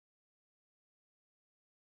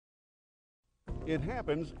It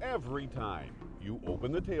happens every time. You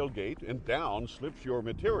open the tailgate and down slips your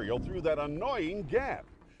material through that annoying gap.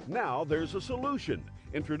 Now there's a solution.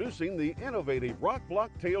 Introducing the innovative ROK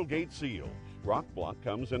BLOCK tailgate seal. ROK BLOCK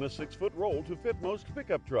comes in a 6-foot roll to fit most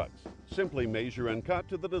pickup trucks. Simply measure and cut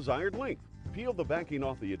to the desired length. Peel the backing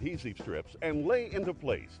off the adhesive strips and lay into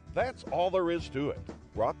place. That's all there is to it.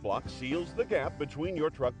 ROK BLOCK seals the gap between your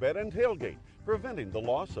truck bed and tailgate, preventing the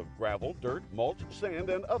loss of gravel, dirt, mulch, sand,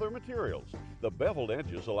 and other materials. The beveled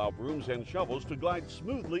edges allow brooms and shovels to glide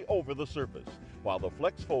smoothly over the surface, while the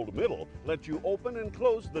flex fold middle lets you open and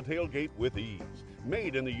close the tailgate with ease.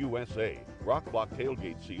 Made in the USA, ROK BLOCK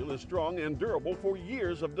tailgate seal is strong and durable for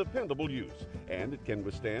years of dependable use, and it can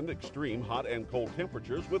withstand extreme hot and cold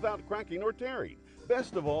temperatures without cracking or tearing.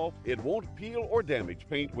 Best of all, it won't peel or damage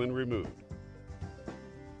paint when removed.